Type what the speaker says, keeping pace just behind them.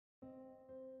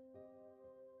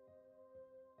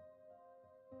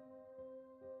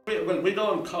well, we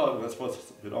don't call them, I suppose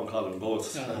we don't call them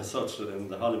ghosts as such in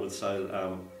the Hollywood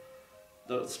style.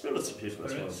 The spirits of people, I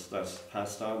suppose, that's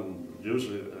passed on,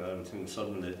 usually, I think,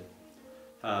 suddenly.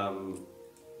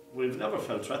 We've never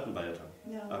felt threatened by it.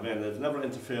 No. I mean, they've never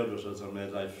interfered with us or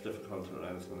made life difficult or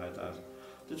anything like that.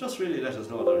 They just really let us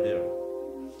know they're here.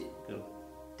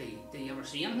 Do you ever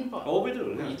see anything, Bob? Oh, we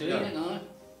do, You do, yeah.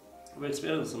 We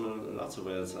experience them in lots of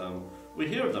ways. We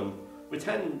hear them. We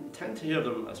tend to hear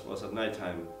them, I suppose, at night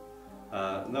time.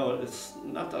 No, it's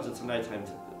not that it's a nighttime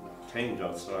thing,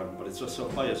 just, but it's just so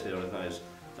quiet here at night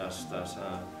that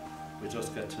we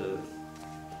just get to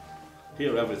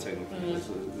hear everything.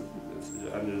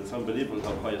 And it's unbelievable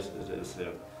how quiet it is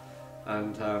here.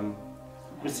 And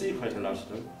we see quite a lot of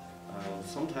them.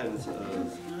 Sometimes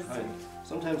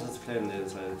it's plainly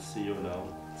as I see you now.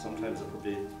 Sometimes it could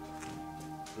be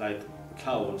like a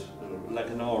cloud, like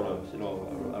an aura, you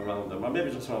know, around them, or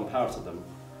maybe just around parts of them.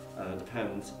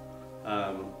 Depends.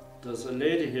 There's a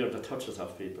lady here that touches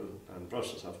off people and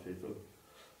brushes off people.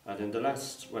 And in the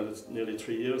last, well, it's nearly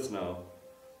 3 years now,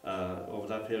 over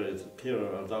that period,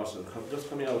 Kira, our daughter, just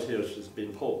coming out here, she's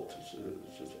been poked.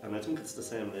 And I think it's the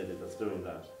same lady that's doing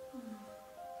that.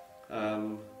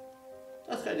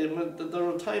 That's kind of, there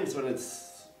are times when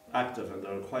it's active and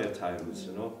there are quiet times,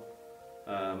 you know.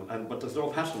 But there's no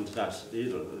pattern to that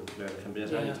either. It can be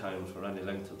at any time for any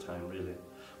length of time, really.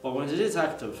 But when it is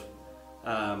active,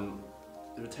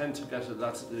 you tend to get a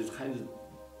lot. It's kind of,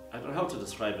 I don't know how to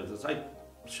describe it. It's like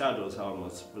shadows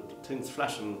almost, but things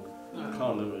flashing in the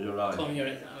corner of your eye.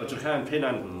 But you can't pin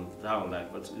anything down,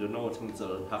 like. But you know things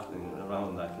are happening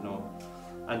around, like, you know.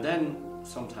 And then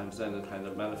sometimes then it kind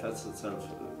of manifests itself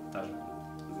that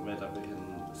the way that we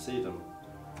can see them.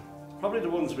 Probably the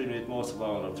ones we meet most of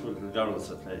all are two little girls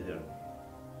that play here.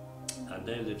 And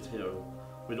they lived here.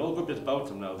 We know a good bit about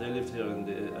them now. They lived here in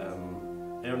the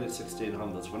early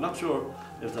 1600s. We're not sure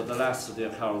if they're the last of the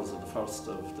O'Carrolls or the first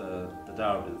of the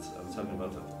Darby's. I was telling you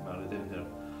about that, married in here.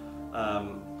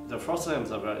 Their first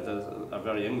names are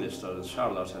very English, they're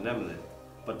Charlotte and Emily.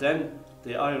 But then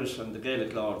the Irish and the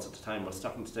Gaelic lords at the time were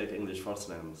starting to take English first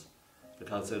names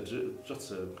because they're just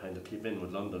to kind of keep in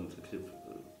with London, to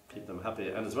keep them happy.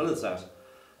 And as well as that,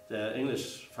 the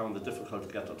English found it difficult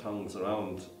to get their tongues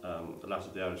around a lot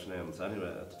of the Irish names anyway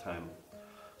at the time.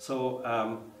 So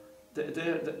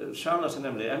Charlotte and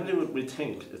Emily we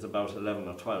think is about 11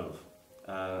 or 12.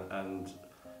 And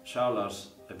Charlotte,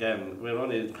 again, we're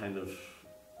only kind of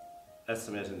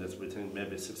estimating this, we think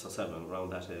maybe 6 or 7,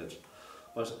 around that age.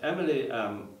 But Emily,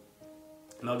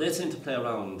 now they seem to play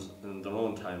around in their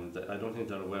own time. I don't think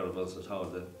they're aware of us at all.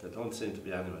 They don't seem to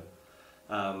be anyway.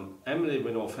 Emily,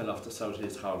 we know, fell off the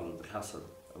southeast corner of the castle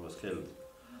and was killed.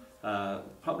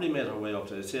 Probably made her way up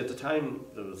there. See, at the time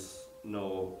there was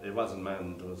it wasn't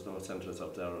manned, there was no sentries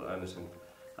up there or anything.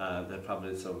 They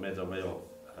probably sort of made their way up,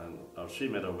 or she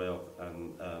made her way up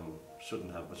and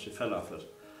shouldn't have, but she fell off it.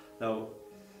 Now,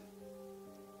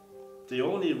 the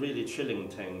only really chilling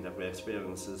thing that we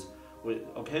experience is we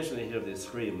occasionally hear these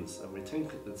screams and we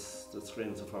think it's the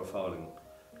screams of her falling.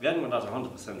 Again, we're not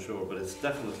 100% sure, but it's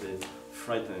definitely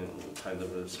frightening kind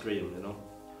of a scream, you know.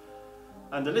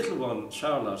 And the little one,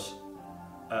 Charlotte,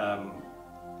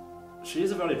 she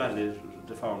is a very badly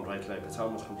deformed right leg. It's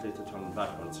almost completely turned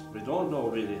backwards. We don't know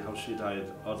really how she died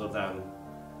other than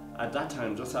at that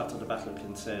time, just after the Battle of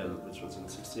Kinsale, which was in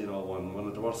 1601, one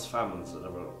of the worst famines that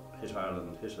ever hit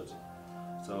Ireland hit it.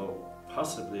 So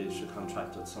possibly she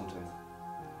contracted something,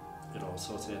 you know,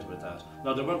 associated with that.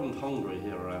 Now they weren't hungry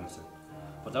here or anything,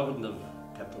 but that wouldn't have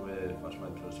kept away what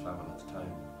went to his famine at the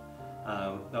time.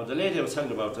 Now the lady I was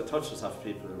telling about that touches off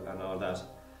people and all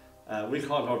that, we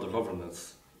call her the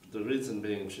governess. The reason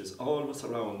being she's always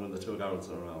around when the two girls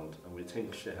are around, and we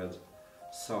think she had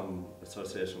some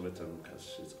association with them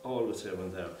because she's always here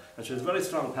and there. And she has a very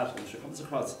strong pattern. She comes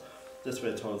across this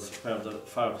way towards where the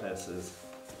fireplace is.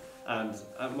 And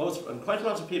quite a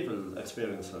lot of people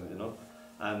experience her, you know,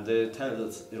 and they tell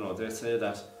us, you know, they say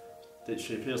that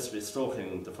she appears to be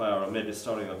stoking the fire or maybe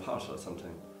stirring a pot or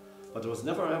something. But there was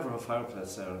never ever a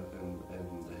fireplace there in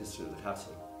the history of the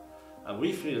castle. And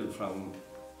we feel from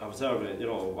observing, you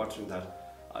know, watching that,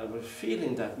 I was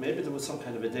feeling that maybe there was some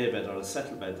kind of a daybed or a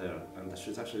settle bed there and that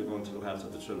she's actually going to look after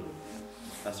the children.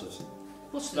 That's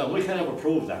what. Now, we can never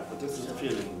prove that, but this is the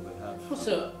feeling we have. What's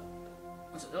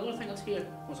the other thing that's here?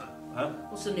 What's that? Huh?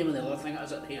 What's the name of the other thing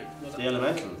that's here? The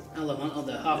elemental. Elemental,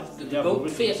 the goat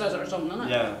face is it or something, isn't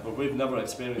it? Yeah, but we've never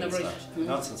experienced that.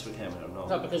 Not since we came here, no. Is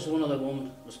that because one of the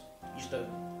women used to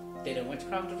date in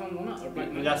witchcraft or something, wasn't it? Or black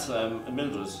magic? That's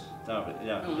Mildred's Darby,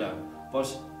 yeah, yeah.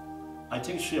 But I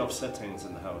think she upset things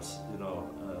in the house, you know.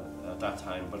 at that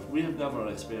time, but we have never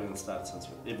experienced that since,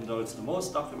 even though it's the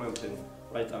most documented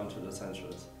right down to the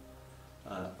centuries.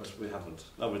 But we haven't.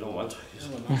 No, we don't want to.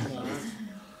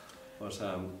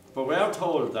 But we are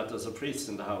told that there's a priest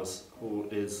in the house who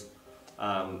is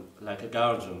like a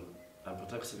guardian and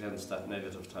protects against that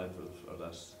negative type of, or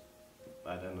that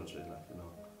bad energy, like, you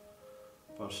know.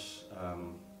 But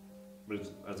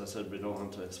as I said, we don't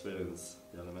want to experience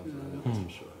the elemental energy,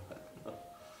 for sure.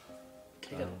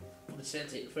 But it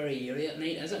says it's very eerie at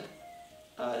night, is it?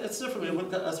 It's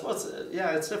different. I suppose,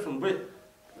 yeah, it's different.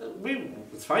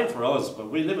 It's fine for us, but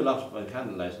we live a lot by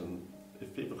candlelight, and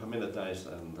if people come in at night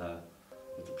and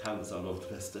with the candles all over the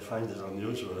place, they find it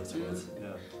unusual, I suppose.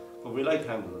 Yeah, but we like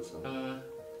candles.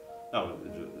 Now,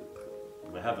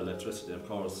 we have electricity, of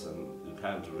course, and you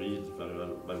can't read very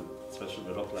well, especially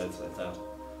with uplights like that.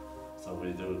 So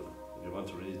we do. If you want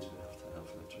to read, you have to have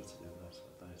electricity.